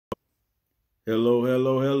Hello,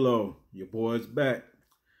 hello, hello. Your boy's back.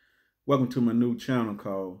 Welcome to my new channel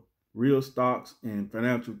called Real Stocks and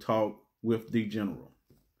Financial Talk with the General.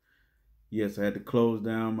 Yes, I had to close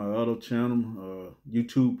down my other channel.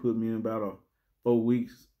 YouTube put me in about 4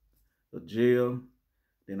 weeks of jail.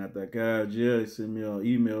 Then after I got out of jail, they sent me an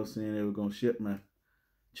email saying they were going to shut my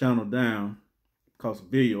channel down because of a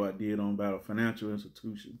video I did on about a financial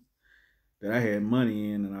institution that I had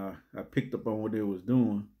money in, and I picked up on what they was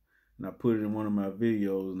doing, and I put it in one of my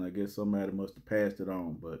videos, and I guess somebody must have passed it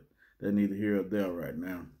on, but they're neither here or there right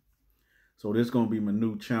now. So this is going to be my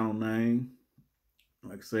new channel name.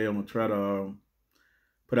 Like I say, I'm going to try to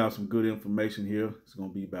put out some good information here. It's going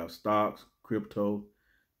to be about stocks, crypto,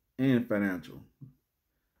 and financial.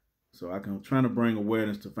 So I'm trying to bring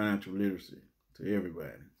awareness to financial literacy to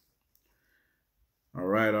everybody. All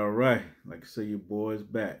right, all right. Like I say, your boy's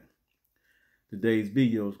back. Today's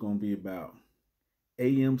video is going to be about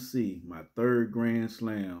AMC, my third Grand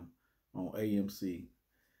Slam on AMC.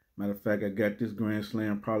 Matter of fact, I got this Grand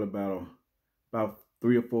Slam probably about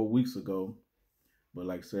 3 or 4 weeks ago. But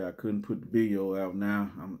like I said, I couldn't put the video out. Now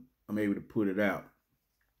I'm able to put it out.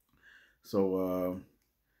 So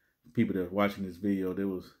people that are watching this video,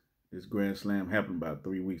 this Grand Slam happened about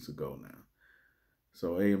 3 weeks ago now.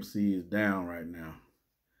 So AMC is down right now,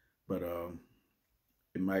 but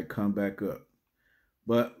it might come back up.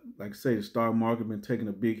 But like I say, the stock market been taking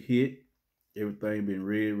a big hit. Everything been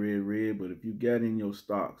red, red, red. But if you got in your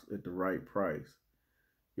stocks at the right price,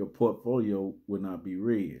 your portfolio will not be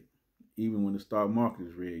red. Even when the stock market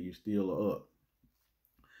is red, you still are up.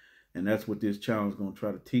 And that's what this channel is going to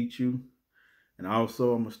try to teach you. And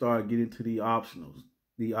also, I'm going to start getting to the options,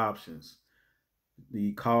 the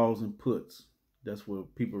calls and puts. That's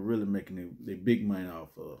what people are really making their big money off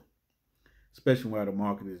of, especially while the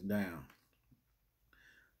market is down.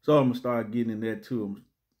 So I'm going to start getting in that too.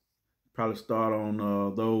 Probably start on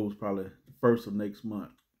those probably the first of next month.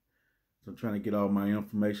 So I'm trying to get all my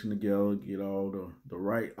information together, get all the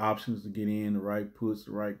right options to get in, the right puts,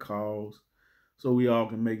 the right calls, so we all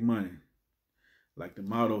can make money. Like the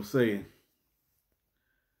motto saying,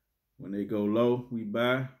 when they go low, we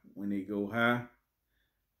buy. When they go high,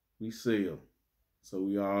 we sell. So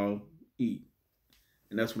we all eat.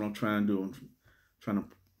 And that's what I'm trying to do. I'm trying to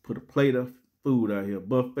put a plate of food out here,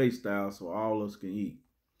 buffet style, so all of us can eat.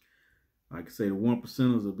 Like I say, the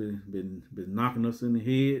 1%ers have been knocking us in the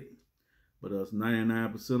head, but us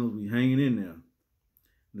 99%ers, we hanging in there.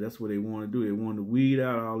 That's what they want to do. They want to weed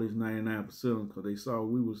out all these 99%ers because they saw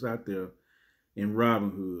we was out there in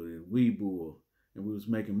ROBINHOOD and WEBULL, and we was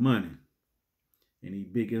making money. And these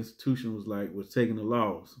big institutions was taking the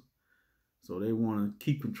loss. So they want to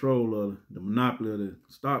keep control of the monopoly of the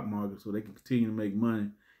stock market so they can continue to make money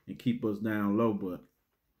and keep us down low. But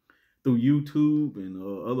through YouTube and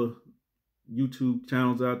other YouTube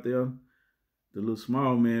channels out there, the little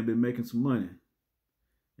small man been making some money.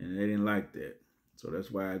 And they didn't like that. So that's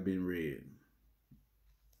why I've been red.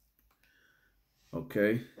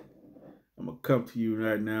 Okay. I'm going to come to you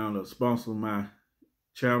right now to sponsor my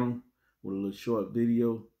channel with a little short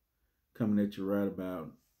video coming at you right about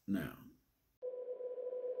now.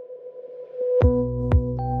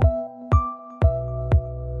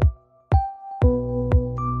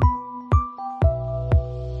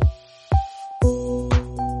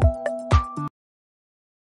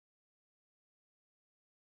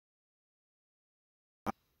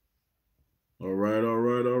 All right, all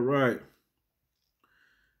right, all right.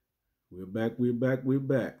 We're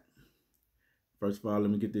back. First of all,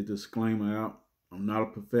 let me get the disclaimer out. I'm not a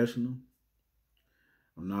professional.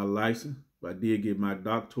 I'm not licensed, but I did get my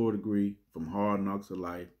doctoral degree from Hard Knocks of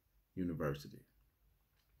Life University.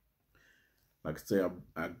 Like I say,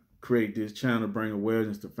 I create this channel to bring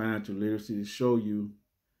awareness to financial literacy, to show you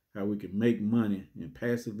how we can make money and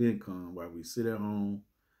passive income while we sit at home,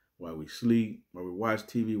 while we sleep, while we watch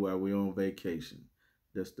TV, while we're on vacation.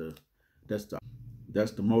 That's the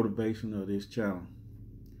motivation of this channel.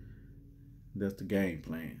 That's the game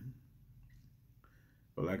plan.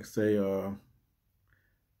 But like I say, in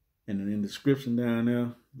the description down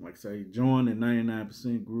there, like I say, join the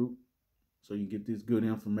 99% group so you get this good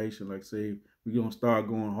information. Like I say, we're gonna start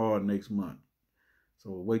going hard next month.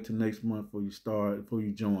 So wait till next month before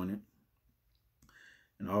you join it.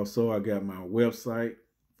 And also I got my website,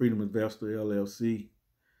 Freedom Investor LLC.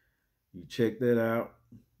 You check that out.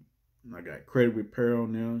 And I got credit repair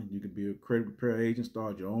on there. You can be a credit repair agent,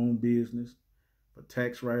 start your own business for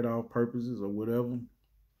tax write-off purposes or whatever.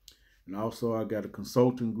 And also I got a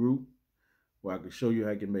consulting group where I can show you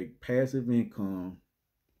how I can make passive income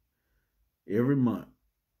every month.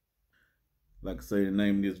 Like I say, the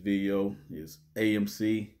name of this video is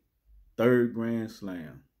AMC, third Grand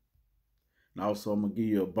Slam. And also, I'm going to give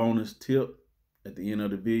you a bonus tip at the end of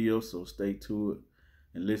the video, so stay to it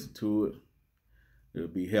and listen to it. It'll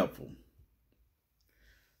be helpful.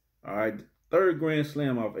 All right, third Grand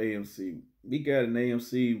Slam off AMC. We got an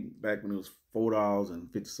AMC back when it was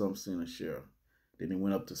 $4.50-something a share. Then it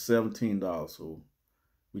went up to $17. So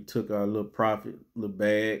we took our little profit, little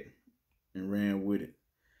bag, and ran with it.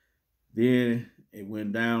 Then it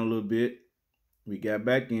went down a little bit. We got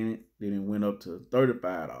back in it. Then it went up to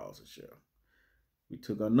 $35 a share. We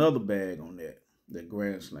took another bag on that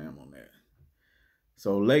Grand Slam on that.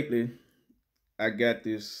 So lately, I got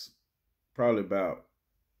this probably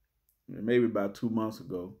maybe about 2 months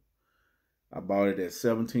ago. I bought it at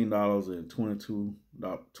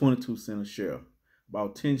 $17.22 a share.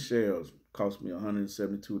 About 10 shares cost me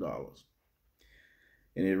 $172.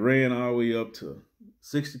 And it ran all the way up to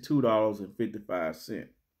 $62.55,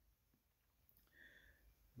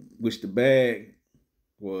 which the bag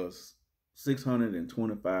was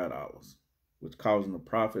 $625, which causing a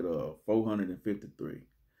profit of $453.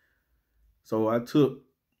 So I took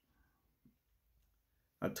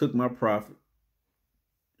my profit,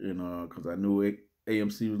 because I knew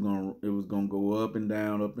AMC was gonna go up and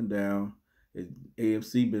down, up and down.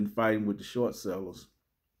 AMC been fighting with the short sellers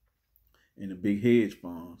and the big hedge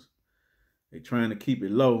funds. They trying to keep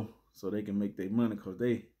it low so they can make their money, because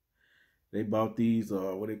they bought these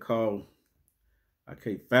what they call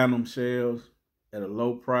phantom shares at a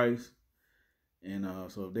low price, and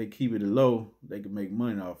so if they keep it low, they can make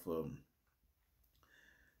money off of them.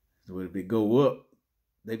 So if they go up,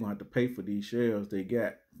 they're gonna have to pay for these shares they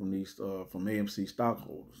got from these from AMC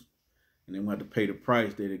stockholders, and they're gonna have to pay the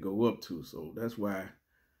price that it go up to. So that's why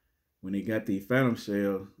when they got these phantom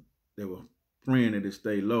shares, they were praying that it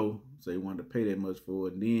stay low, so they wanted to pay that much for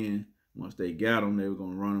it. And then once they got them, they were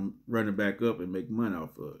gonna run it back up and make money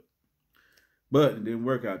off of it. But it didn't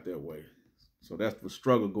work out that way. So that's the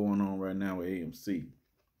struggle going on right now with AMC.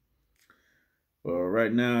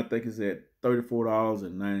 Right now, I think it's at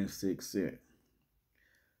 $34.96.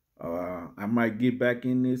 I might get back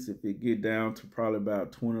in this if it get down to probably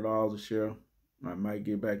about $20 a share. I might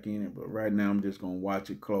get back in it, but right now I'm just gonna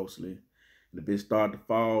watch it closely. And if it start to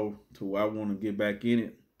fall to where I want to get back in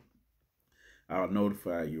it, I'll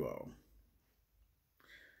notify you all.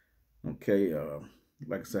 Okay,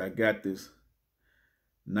 like I said, I got this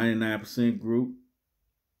 99% group.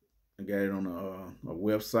 I got it on a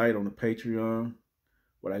website, on the Patreon,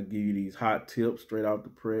 where I give you these hot tips straight out the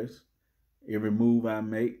press. Every move I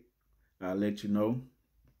make, I'll let you know.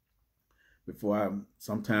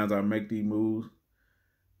 Sometimes I make these moves,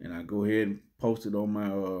 and I go ahead and post it on my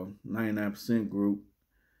 99% group,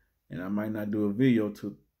 and I might not do a video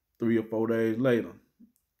till 3 or 4 days later.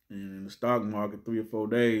 And in the stock market, 3 or 4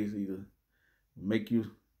 days either make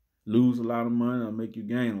you lose a lot of money or make you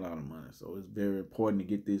gain a lot of money. So it's very important to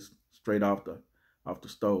get this straight off the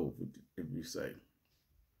stove, if you say.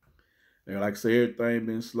 And like I say, everything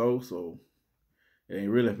been slow, so they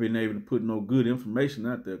ain't really been able to put no good information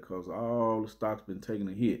out there, because all the stocks been taking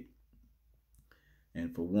a hit.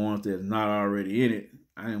 And for ones that's not already in it,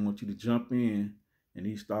 I didn't want you to jump in and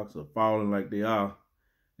these stocks are falling like they are.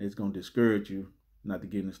 It's going to discourage you not to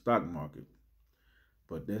get in the stock market.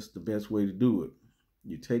 But that's the best way to do it.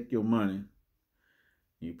 You take your money,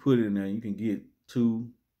 you put it in there, you can get 2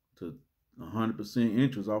 to 100%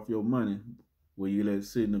 interest off your money, where you let it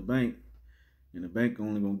sit in the bank, and the bank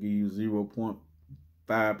only going to give you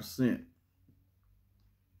 0.5%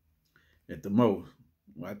 at the most.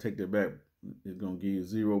 Well, I take that back. It's going to give you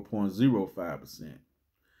 0.05%.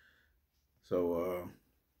 So,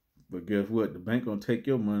 but guess what? The bank going to take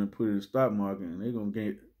your money and put it in the stock market, and they're going to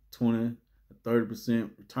get 20 to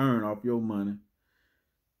 30% return off your money.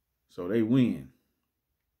 So they win.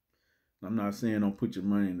 I'm not saying don't put your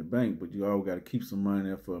money in the bank, but you always got to keep some money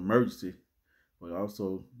there for emergency. But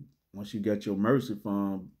also, once you got your emergency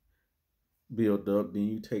fund built up, then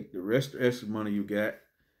you take the rest of the extra money you got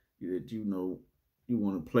that you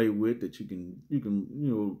want to play with, that you can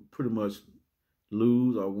pretty much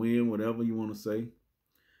lose or win, whatever you want to say,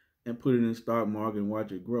 and put it in the stock market and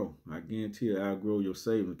watch it grow. I guarantee you, I'll grow your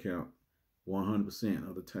savings account 100%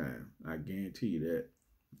 of the time. I guarantee you that.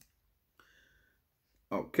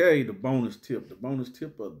 Okay, the bonus tip. The bonus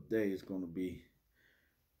tip of the day is going to be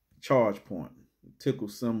charge point. The tickle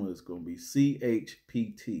symbol is going to be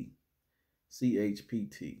CHPT.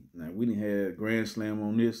 CHPT. Now, we done had a Grand Slam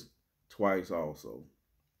on this twice also.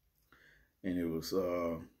 And it was,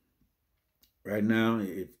 right now,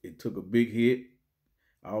 it took a big hit.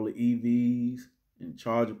 All the EVs and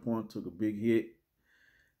charger point took a big hit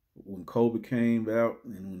when COVID came out,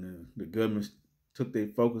 and when the government took their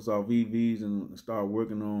focus off EVs and started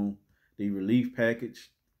working on the relief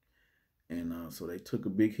package. And so they took a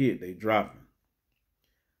big hit. They dropping.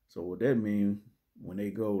 So what that means, when they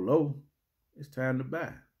go low, it's time to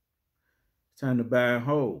buy. It's time to buy and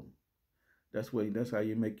hold. That's how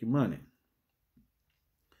you make your money.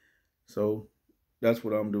 So that's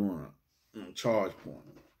what I'm doing on Charge Point.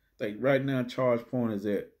 Like right now, Charge Point is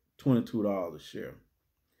at $22 a share.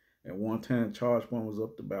 At one time, Charge Point was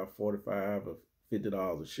up to about $45 or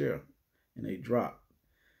 $50 a share, and they dropped.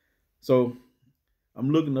 So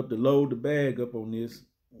I'm looking up to load the bag up on this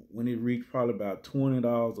when it reached probably about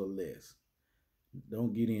 $20 or less.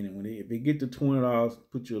 Don't get in it. If it get to $20,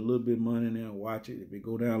 put you a little bit of money in there and watch it. If it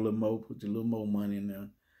go down a little more, put you a little more money in there.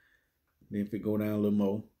 Then if it go down a little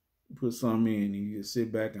more, put some in and you just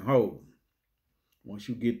sit back and hold. Once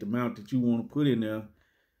you get the amount that you want to put in there,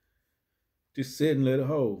 just sit and let it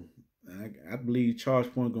hold. I believe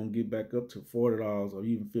Charge Point gonna get back up to $40 or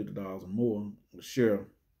even $50 or more a share,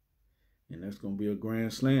 and that's gonna be a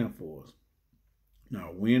grand slam for us.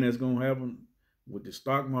 Now, when that's gonna happen with the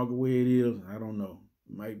stock market where it is, I don't know.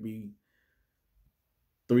 It might be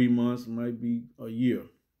 3 months, it might be a year,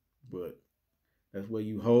 but that's where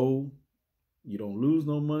you hold. You don't lose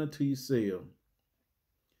no money till you sell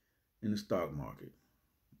in the stock market.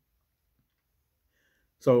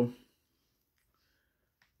 So,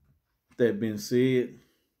 that being said,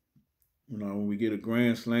 when we get a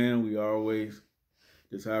grand slam,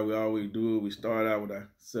 that's how we always do it. We start out with a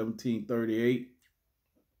 1738.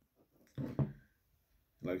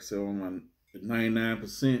 Like I said, on my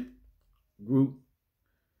 99% group,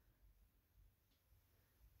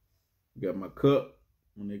 got my cup.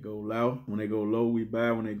 When they go low, we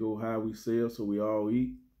buy. When they go high, we sell. So we all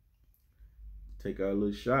eat. Take our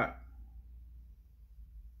little shot.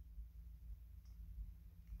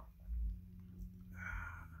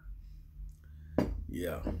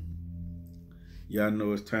 Yeah. Y'all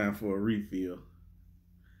know it's time for a refill.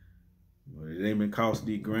 But it ain't been cost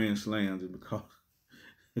these grand slams. It's because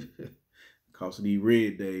of these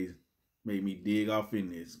red days made me dig off in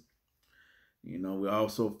this. We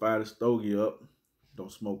also fire the stogie up. Don't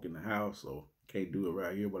smoke in the house, so can't do it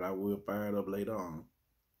right here, but I will fire it up later on.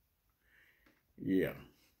 Yeah.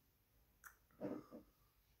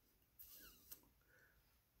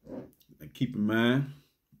 And keep in mind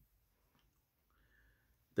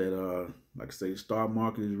that, like I say, the stock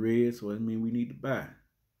market is red, so that means we need to buy.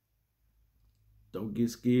 Don't get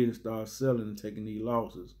scared and start selling and taking these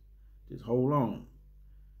losses. Just hold on.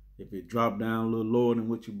 If it dropped down a little lower than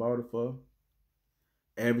what you bought it for,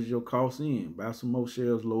 average your costs in. Buy some more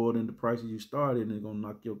shares lower than the prices you started, and it's going to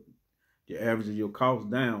knock your average of your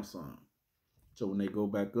costs down some. So when they go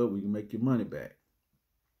back up, we can make your money back.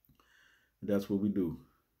 That's what we do.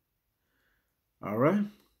 All right.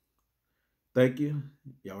 Thank you.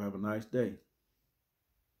 Y'all have a nice day.